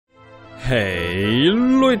Hey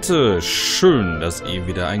Leute, schön, dass ihr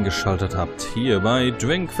wieder eingeschaltet habt hier bei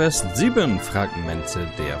Dragon Quest VII, Fragmente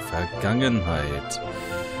der Vergangenheit.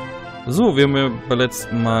 So, wir haben ja beim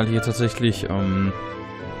letzten Mal hier tatsächlich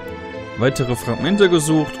weitere Fragmente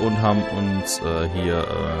gesucht und haben uns hier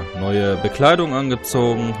neue Bekleidung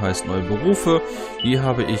angezogen, heißt neue Berufe. Die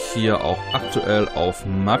habe ich hier auch aktuell auf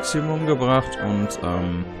Maximum gebracht und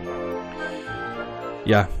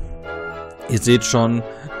ja, ihr seht schon,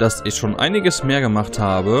 dass ich schon einiges mehr gemacht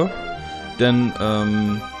habe, denn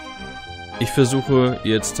ich versuche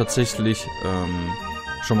jetzt tatsächlich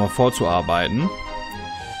schon mal vorzuarbeiten.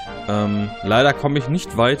 Leider komme ich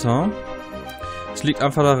nicht weiter. Es liegt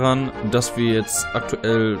einfach daran, dass wir jetzt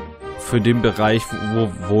aktuell für den Bereich,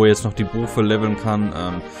 wo jetzt noch die Berufe leveln kann,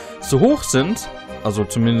 zu hoch sind. Also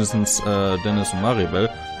zumindest Dennis und Maribel.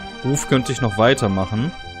 Beruf könnte ich noch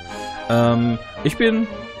weitermachen. Ich bin,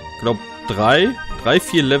 glaube ich,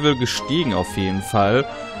 3-4 Level gestiegen auf jeden Fall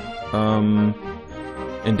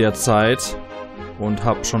in der Zeit und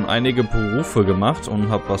habe schon einige Berufe gemacht und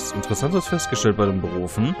habe was Interessantes festgestellt bei den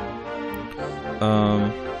Berufen.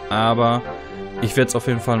 Aber ich werde es auf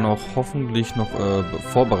jeden Fall noch hoffentlich noch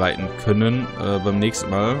vorbereiten können beim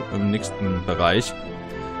nächsten Mal, im nächsten Bereich.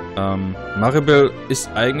 Maribel ist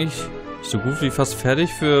eigentlich so gut wie fast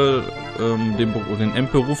fertig für den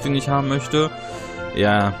Endberuf, den ich haben möchte.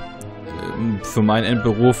 Ja, für meinen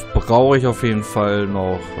Endberuf brauche ich auf jeden Fall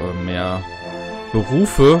noch mehr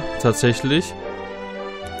Berufe tatsächlich.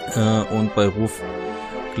 Und bei Ruf,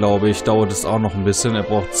 glaube ich, dauert es auch noch ein bisschen. Er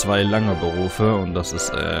braucht 2 lange Berufe und das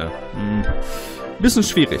ist ein bisschen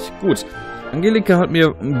schwierig. Gut, Angelika hat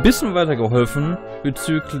mir ein bisschen weitergeholfen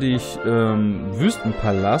bezüglich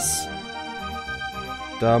Wüstenpalast.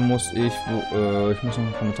 Da muss ich, ich muss noch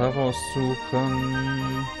einen Kommentar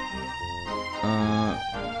raussuchen.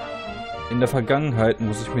 In der Vergangenheit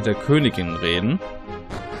muss ich mit der Königin reden.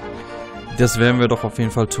 Das werden wir doch auf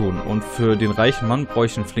jeden Fall tun. Und für den reichen Mann brauche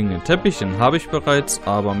ich einen fliegenden Teppich. Den habe ich bereits,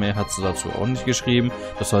 aber mehr hat sie dazu auch nicht geschrieben.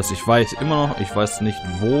 Das heißt, ich weiß immer noch, ich weiß nicht,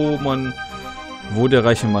 wo der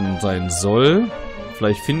reiche Mann sein soll.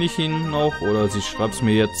 Vielleicht finde ich ihn noch oder sie schreibt es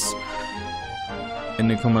mir jetzt in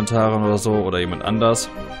den Kommentaren oder so oder jemand anders.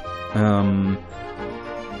 Und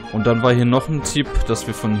dann war hier noch ein Tipp, dass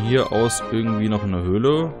wir von hier aus irgendwie noch in eine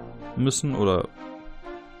Höhle müssen oder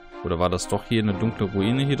war das doch hier eine dunkle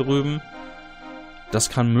Ruine hier drüben? Das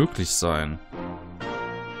kann möglich sein.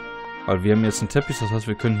 Weil wir haben jetzt einen Teppich, das heißt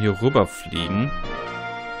wir können hier rüber fliegen.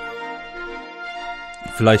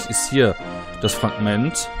 Vielleicht ist hier das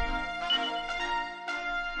Fragment.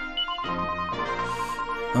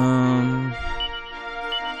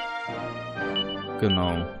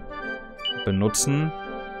 Genau. Benutzen.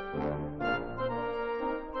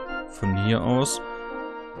 Von hier aus.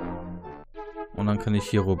 Und dann kann ich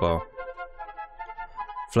hier rüber.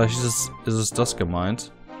 Vielleicht ist es das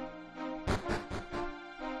gemeint.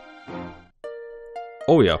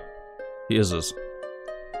 Oh ja. Hier ist es.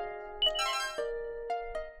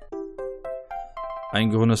 Ein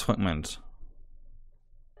grünes Fragment.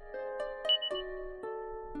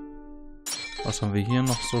 Was haben wir hier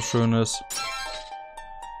noch so Schönes?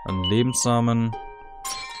 Ein Lebenssamen.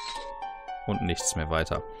 Und nichts mehr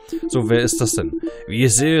weiter. So, wer ist das denn? Wie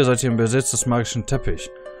ich sehe, seid ihr im Besitz des magischen Teppich.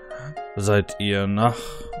 Seid ihr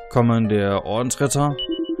Nachkommen der Ordensritter?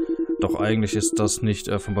 Doch eigentlich ist das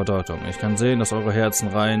nicht von Bedeutung. Ich kann sehen, dass eure Herzen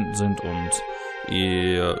rein sind und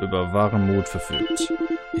ihr über wahren Mut verfügt.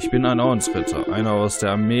 Ich bin ein Ordensritter, einer aus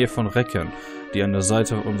der Armee von Renke, die an der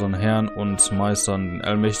Seite unseren Herrn und Meistern, den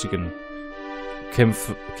Allmächtigen,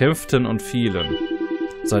 kämpften und fielen.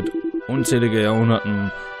 Seit unzählige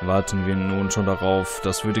Jahrhunderten warten wir nun schon darauf,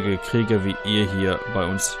 dass würdige Krieger wie ihr hier bei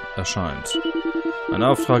uns erscheint. Mein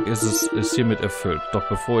Auftrag ist hiermit erfüllt, doch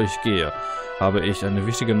bevor ich gehe, habe ich eine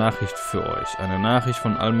wichtige Nachricht für euch. Eine Nachricht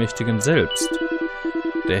von Allmächtigen selbst.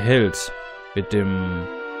 Der Held mit dem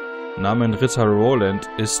Namen Ritter Roland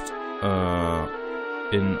ist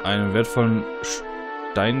in einen wertvollen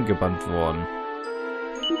Stein gebannt worden.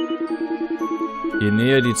 Je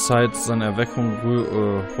näher die Zeit seiner Erweckung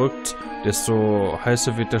rückt, desto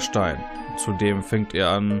heißer wird der Stein. Zudem fängt er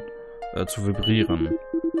an zu vibrieren.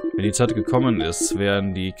 Wenn die Zeit gekommen ist,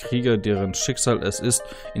 werden die Krieger, deren Schicksal es ist,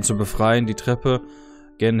 ihn zu befreien, die Treppe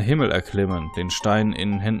gen Himmel erklimmen, den Stein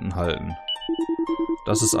in Händen halten.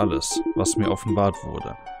 Das ist alles, was mir offenbart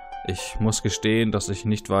wurde. Ich muss gestehen, dass ich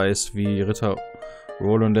nicht weiß, wie Ritter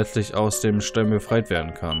Roland letztlich aus dem Stein befreit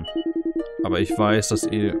werden kann. Aber ich weiß, dass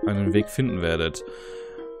ihr einen Weg finden werdet.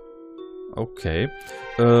 Okay.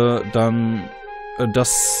 Dann,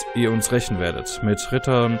 dass ihr uns rächen werdet. Mit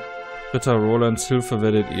Ritter Rolands Hilfe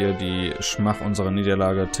werdet ihr die Schmach unserer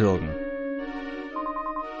Niederlage tilgen.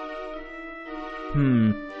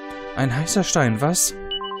 Ein heißer Stein, was?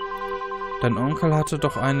 Dein Onkel hatte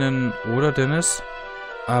doch einen, oder Dennis?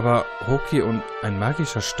 Aber Hoki und ein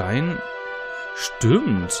magischer Stein?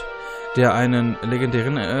 Stimmt. Der einen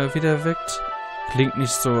legendären wiederweckt? Klingt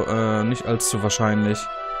nicht so, nicht allzu wahrscheinlich.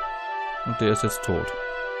 Und der ist jetzt tot.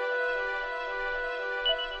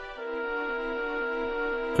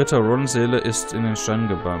 Ritter Rons Seele ist in den Stein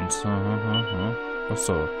gebannt.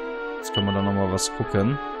 Achso. Jetzt kann man da nochmal was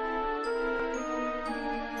gucken.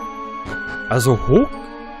 Also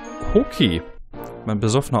Hoki. Mein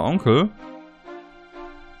besoffener Onkel.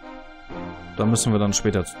 Da müssen wir dann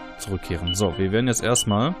später zurückkehren. So, wir werden jetzt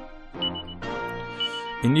erstmal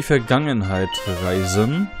in die Vergangenheit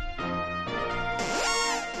reisen.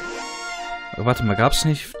 Warte mal, gab es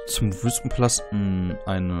nicht zum Wüstenpalast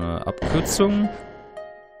eine Abkürzung?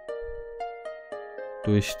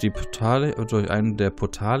 Durch die Portale, durch einen der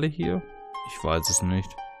Portale hier? Ich weiß es nicht.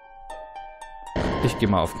 Ich gehe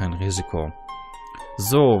mal auf kein Risiko.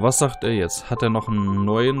 So, was sagt er jetzt? Hat er noch einen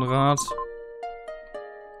neuen Rat?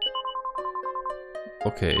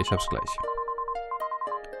 Okay, ich hab's gleich.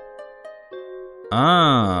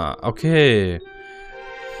 Ah, okay.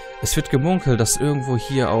 Es wird gemunkelt, dass irgendwo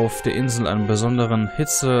hier auf der Insel einen besonderen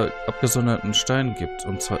Hitze abgesonderten Stein gibt.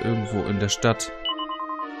 Und zwar irgendwo in der Stadt.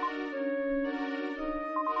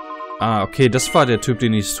 Ah, okay, das war der Typ,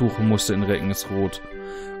 den ich suchen musste in Reckensrot.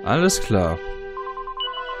 Alles klar.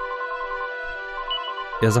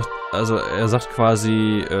 Er sagt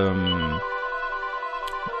quasi,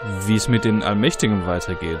 wie es mit den Allmächtigen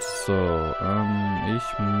weitergeht. So,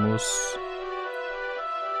 ich muss...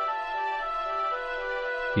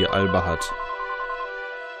 Hier, Albahat.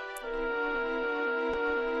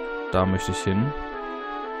 Da möchte ich hin.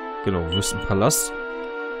 Genau, Wüstenpalast.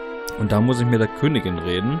 Und da muss ich mit der Königin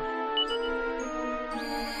reden.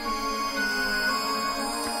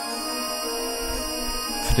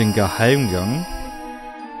 Für den Geheimgang.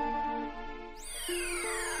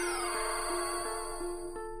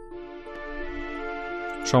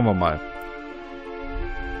 Schauen wir mal.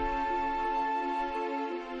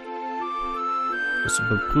 Das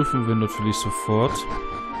überprüfen wir natürlich sofort.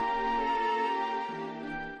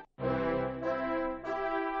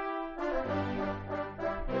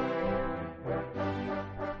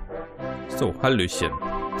 So, Hallöchen.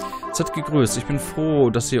 Seid gegrüßt. Ich bin froh,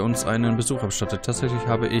 dass ihr uns einen Besuch abstattet. Tatsächlich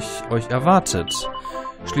habe ich euch erwartet.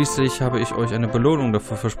 Schließlich habe ich euch eine Belohnung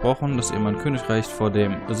dafür versprochen, dass ihr mein Königreich vor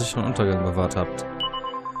dem sicheren Untergang bewahrt habt.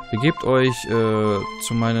 Begebt euch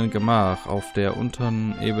zu meinem Gemach auf der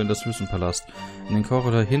unteren Ebene des Wüstenpalasts. In den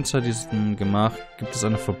Korridor hinter diesem Gemach gibt es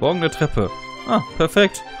eine verborgene Treppe. Ah,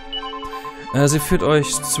 perfekt. Sie führt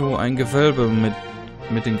euch zu einem Gewölbe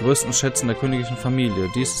mit den größten Schätzen der königlichen Familie.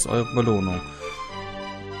 Dies ist eure Belohnung.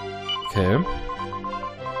 Okay.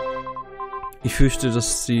 Ich fürchte,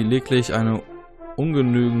 dass sie lediglich eine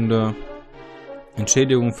ungenügende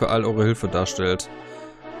Entschädigung für all eure Hilfe darstellt.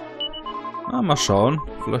 Ah, mal schauen.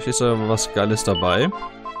 Vielleicht ist da was Geiles dabei.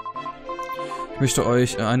 Ich möchte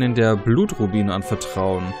euch einen der Blutrubine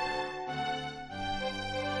anvertrauen.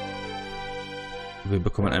 Wir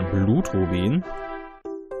bekommen einen Blutrubin.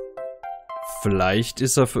 Vielleicht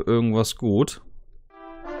ist er für irgendwas gut.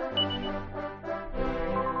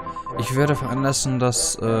 Ich werde veranlassen,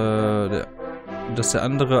 dass der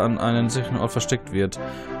andere an einen sicheren Ort versteckt wird,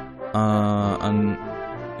 in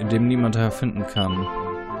dem niemand herfinden kann.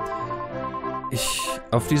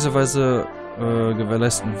 Auf diese Weise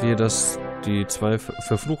gewährleisten wir, dass die zwei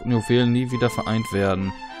verfluchten Juwelen nie wieder vereint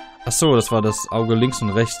werden. Achso, das war das Auge links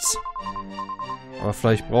und rechts. Aber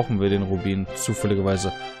vielleicht brauchen wir den Rubin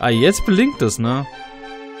zufälligerweise. Ah, jetzt blinkt es, ne?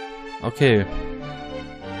 Okay.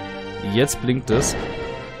 Jetzt blinkt es.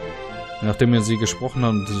 Nachdem wir sie gesprochen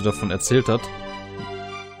haben und sie davon erzählt hat.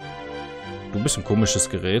 Du bist ein komisches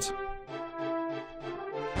Gerät.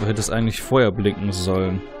 Du hättest eigentlich vorher blinken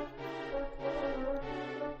sollen.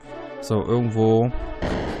 So, irgendwo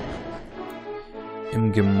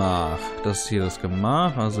im Gemach. Das ist hier das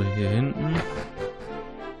Gemach, also hier hinten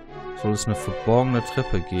soll es eine verborgene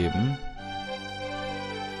Treppe geben.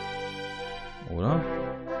 Oder?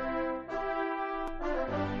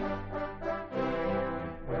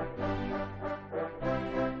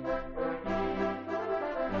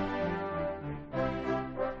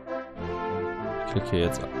 Ich klicke hier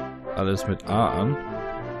jetzt alles mit A an.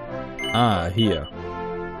 Ah, hier.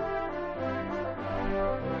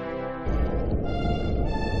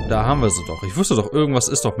 Da haben wir sie doch. Ich wusste doch, irgendwas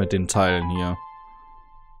ist doch mit den Teilen hier.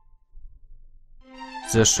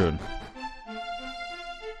 Sehr schön.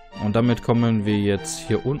 Und damit kommen wir jetzt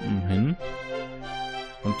hier unten hin.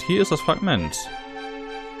 Und hier ist das Fragment.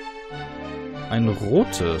 Ein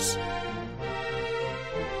rotes.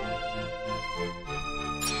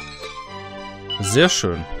 Sehr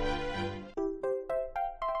schön.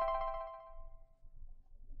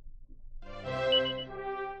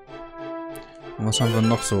 Und was haben wir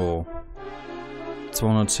noch so?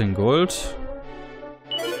 210 Gold.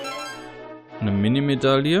 Eine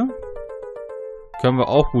Mini-Medaille. Können wir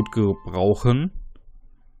auch gut gebrauchen.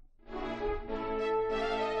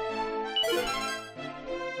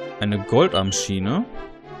 Eine Goldarmschiene.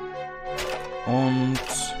 Und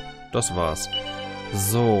das war's.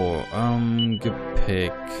 So,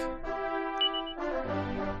 Gepäck.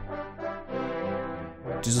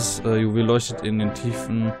 Dieses Juwel leuchtet in den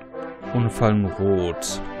Tiefen unfallen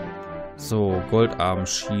rot. So,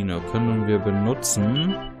 Goldarmschiene können wir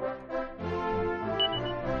benutzen.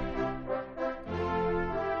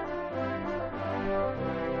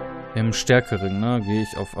 Im Stärkeren, ne, gehe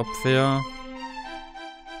ich auf Abwehr.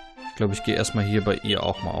 Ich glaube, ich gehe erstmal hier bei ihr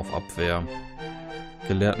auch mal auf Abwehr.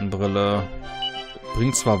 Gelehrtenbrille.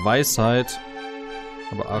 Bringt zwar Weisheit,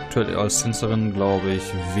 aber aktuell als Tänzerin glaube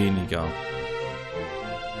ich weniger.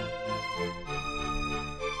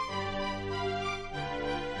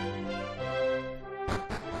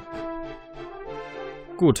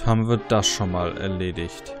 Gut, haben wir das schon mal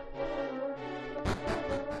erledigt.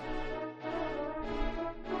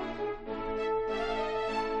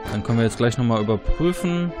 Dann können wir jetzt gleich nochmal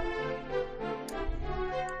überprüfen,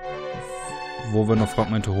 wo wir noch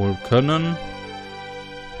Fragmente holen können.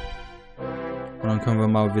 Und dann können wir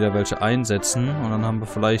mal wieder welche einsetzen. Und dann haben wir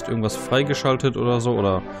vielleicht irgendwas freigeschaltet oder so.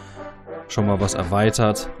 Oder schon mal was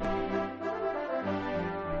erweitert.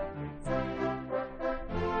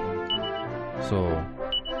 So.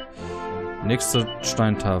 Nächste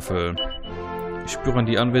Steintafel. Ich spüre an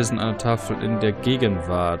die Anwesen einer Tafel in der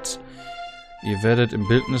Gegenwart. Ihr werdet im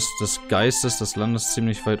Bildnis des Geistes des Landes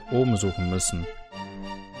ziemlich weit oben suchen müssen.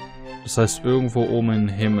 Das heißt irgendwo oben im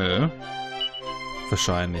Himmel.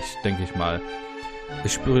 Wahrscheinlich, denke ich mal.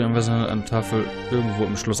 Ich spüre die Anwesen einer Tafel irgendwo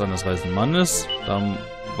im Schloss eines weisen Mannes. Dann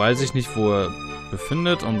weiß ich nicht, wo er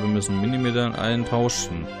befindet und wir müssen Mini-Medaillen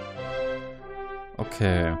eintauschen.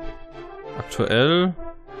 Okay. Aktuell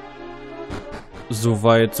so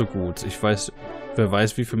weit, so gut. Ich weiß, wer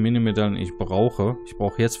weiß, wie viele Mini-Medaillen ich brauche. Ich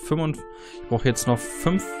brauche jetzt noch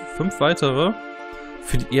fünf weitere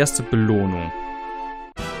für die erste Belohnung.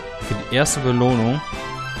 Für die erste Belohnung.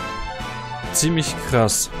 Ziemlich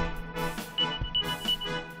krass.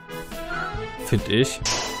 Finde ich.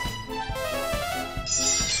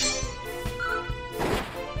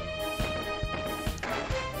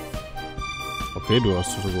 Okay, du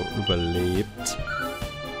hast sogar überlebt.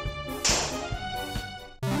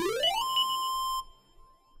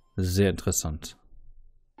 Sehr interessant.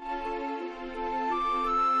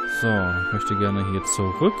 So, ich möchte gerne hier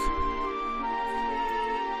zurück.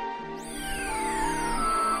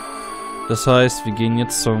 Das heißt, wir gehen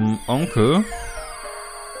jetzt zum Onkel.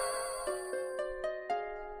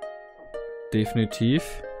 Definitiv.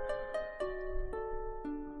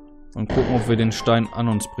 Und gucken, ob wir den Stein an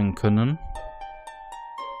uns bringen können.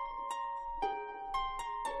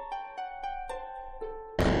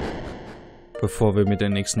 Bevor wir mit der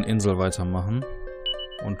nächsten Insel weitermachen.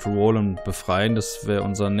 Und Roland befreien, das wäre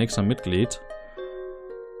unser nächster Mitglied.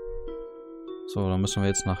 So, dann müssen wir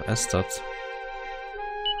jetzt nach Estad.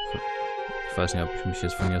 Ich weiß nicht, ob ich mich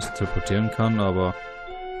jetzt von hier aus teleportieren kann, aber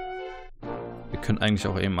wir können eigentlich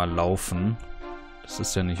auch eben mal laufen. Das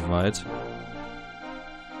ist ja nicht weit.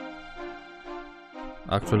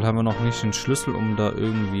 Aktuell haben wir noch nicht den Schlüssel, um da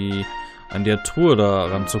irgendwie an der Truhe da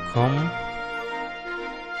ranzukommen.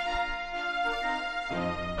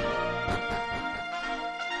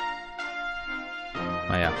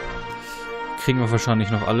 Naja. Kriegen wir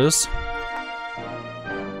wahrscheinlich noch alles.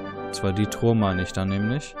 Zwar die Truhe meine ich dann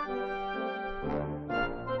nämlich.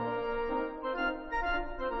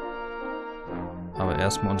 Aber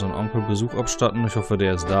erstmal unseren Onkel Besuch abstatten. Ich hoffe,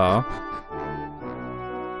 der ist da.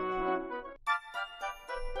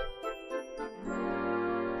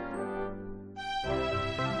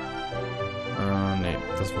 Nee,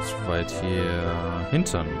 das wird zu weit hier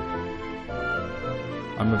hinten.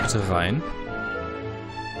 Einmal bitte rein.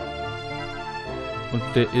 Und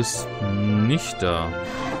der ist nicht da.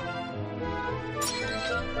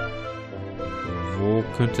 Wo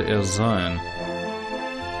könnte er sein?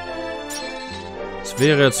 Es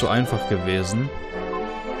wäre ja zu einfach gewesen.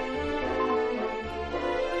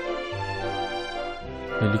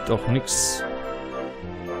 Hier liegt auch nichts.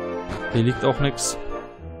 Hier liegt auch nichts.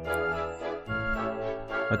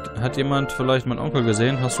 Hat jemand vielleicht meinen Onkel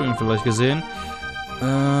gesehen? Hast du ihn vielleicht gesehen?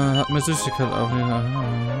 Hat mir Süßigkeit auch nicht.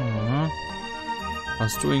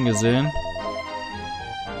 Hast du ihn gesehen?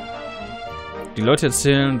 Die Leute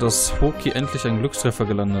erzählen, dass Hoki endlich einen Glückstreffer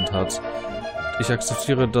gelandet hat. Ich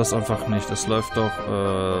akzeptiere das einfach nicht. Es läuft doch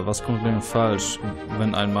was grundlegend falsch,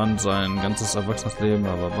 wenn ein Mann sein ganzes erwachsenes Leben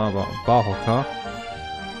aber Barhocker.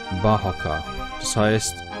 Das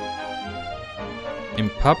heißt, im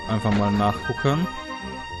Pub einfach mal nachgucken.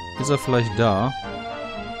 Ist er vielleicht da?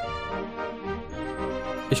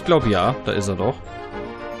 Ich glaube ja, da ist er doch.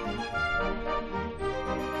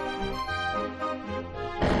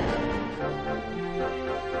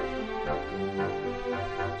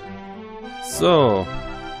 So.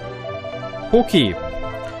 Poki.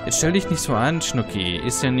 Jetzt stell dich nicht so an, Schnucki.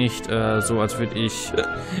 Ist ja nicht so, als würde ich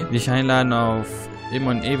dich einladen, auf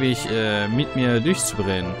immer und ewig mit mir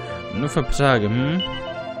durchzubrennen. Nur für ein paar Tage, hm?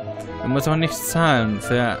 Du musst auch nichts zahlen.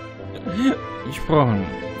 Versprochen.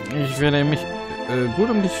 Ich werde mich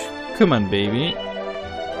gut um dich kümmern, Baby.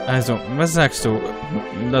 Also, was sagst du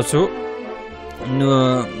dazu?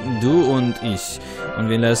 Nur du und ich. Und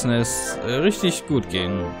wir lassen es richtig gut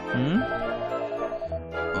gehen. Hm?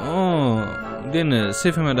 Oh, Dennis,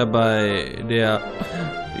 hilf mir dabei, der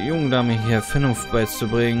jungen Dame hier Vernunft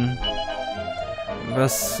beizubringen.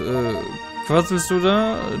 Was quasselst du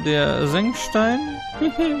da? Der Senkstein?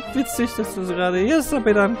 Witzig, dass du gerade jetzt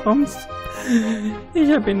damit ankommst.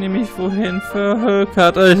 Ich habe ihn nämlich vorhin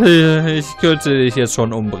verhökert. Ich könnte dich jetzt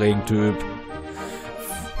schon umbringen, Typ.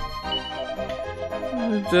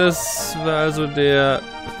 Das war also der...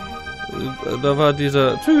 Da war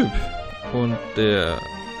dieser Typ. Und der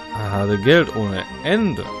hatte Geld ohne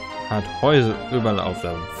Ende. Hat Häuser überall auf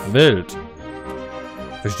der Welt.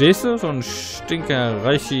 Verstehst du? So ein Stinky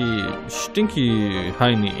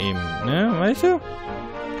Heini eben, ne? Weißt du?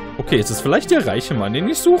 Okay, ist es vielleicht der reiche Mann, den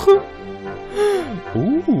ich suche?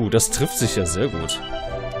 Das trifft sich ja sehr gut.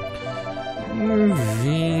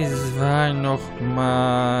 Wie war noch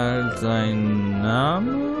mal sein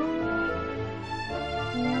Name?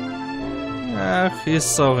 Ach,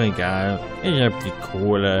 ist auch egal. Ich hab die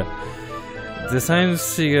Kohle. Das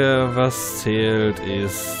Einzige, was zählt,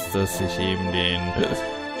 ist, dass ich eben den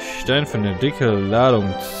Stein für eine dicke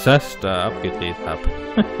Ladung Zaster abgedreht habe.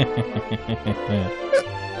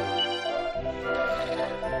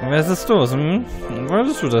 Was ist los, hm?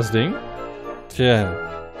 Wolltest du das Ding? Tja,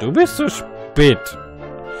 du bist so spät.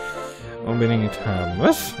 Unbedingt haben.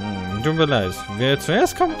 Was? Tut mir leid. Wer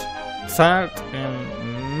zuerst kommt, zahlt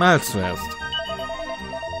mal zuerst.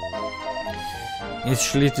 Ist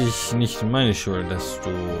schließlich nicht meine Schuld, dass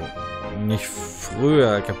du nicht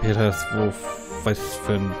früher kapiert hast, was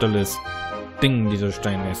für ein tolles Ding dieser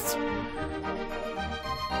Stein ist.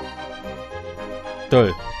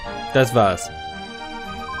 Toll. Das war's.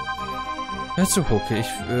 Hör zu, Poke, ich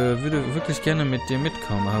würde wirklich gerne mit dir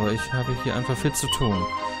mitkommen, aber ich habe hier einfach viel zu tun.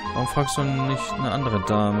 Warum fragst du nicht eine andere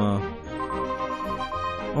Dame?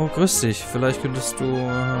 Oh, grüß dich. Vielleicht könntest du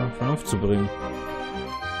Vernunft zu bringen.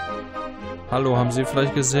 Hallo, haben Sie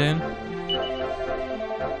vielleicht gesehen?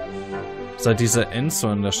 Seit dieser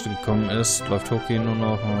Enzo in der Stadt gekommen ist, läuft Hoki nur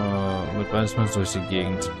noch mit beides Mal durch die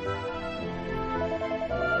Gegend.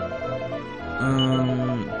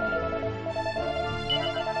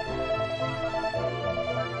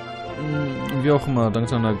 Wie auch immer, dank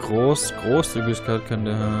seiner Großzügigkeit kann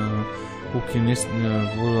der Hoki nächsten Jahr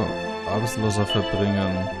wohl arbeitsloser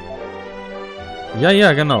verbringen.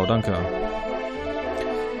 Ja, genau, danke.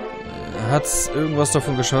 Hat's irgendwas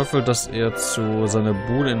davon geschaffelt, dass er zu seiner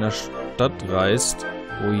Bude in der Stadt reist,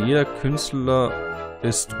 wo jeder Künstler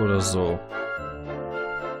ist oder so?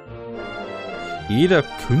 Jeder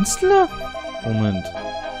Künstler? Moment.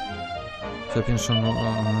 Ich hab ihn schon...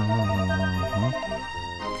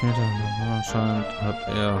 Anscheinend hat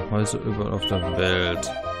er Häuser überall auf der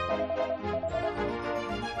Welt.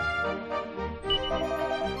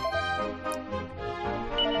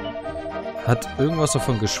 Hat irgendwas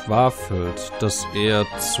davon geschwafelt, dass er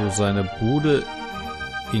zu seiner Bude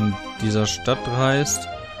in dieser Stadt reist,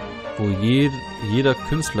 wo jeder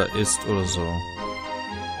Künstler ist oder so.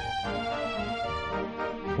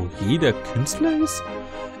 Wo jeder Künstler ist?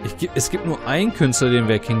 Es gibt nur einen Künstler, den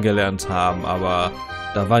wir kennengelernt haben, aber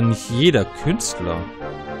da war nicht jeder Künstler.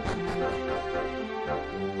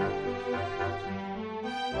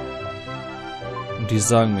 Und die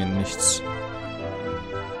sagen mir nichts.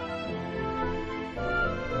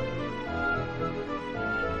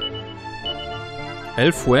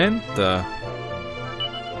 El Fuente.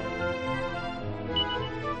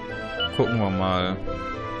 Gucken wir mal.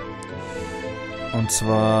 Und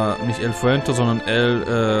zwar nicht El Fuente, sondern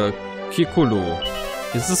El Kikolo.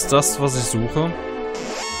 Ist es das, was ich suche?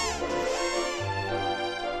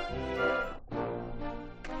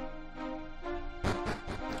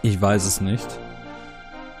 Ich weiß es nicht.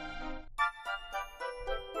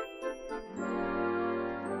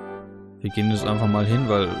 Wie Wir gehen jetzt einfach mal hin,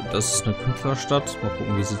 weil das ist eine Künstlerstadt. Mal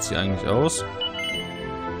gucken, wie sieht sie eigentlich aus.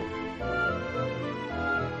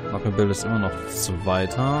 Maribel ist immer noch so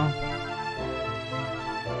weiter.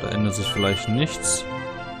 Da ändert sich vielleicht nichts.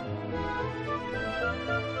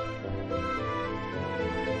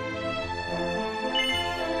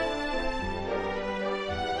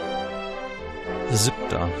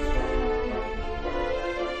 Siebter.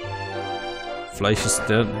 Vielleicht ist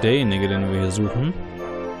derjenige, den wir hier suchen.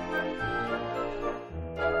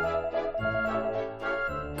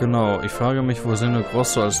 Genau, ich frage mich, wo Senno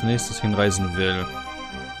Grosso als nächstes hinreisen will.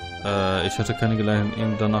 Ich hatte keine Gelegenheit,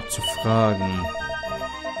 ihn danach zu fragen.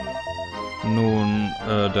 Nun,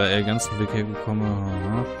 da er ganzen Weg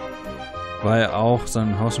hergekommen war er auch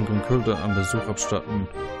sein Haus in Grünkülde am Besuch abstatten.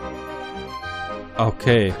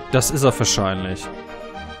 Okay, das ist er wahrscheinlich.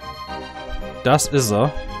 Das ist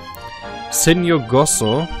er. Senno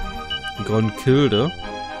Grosso, Grünkülde.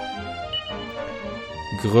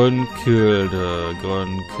 Grünkülde.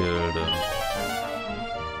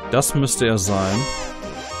 Das müsste er sein.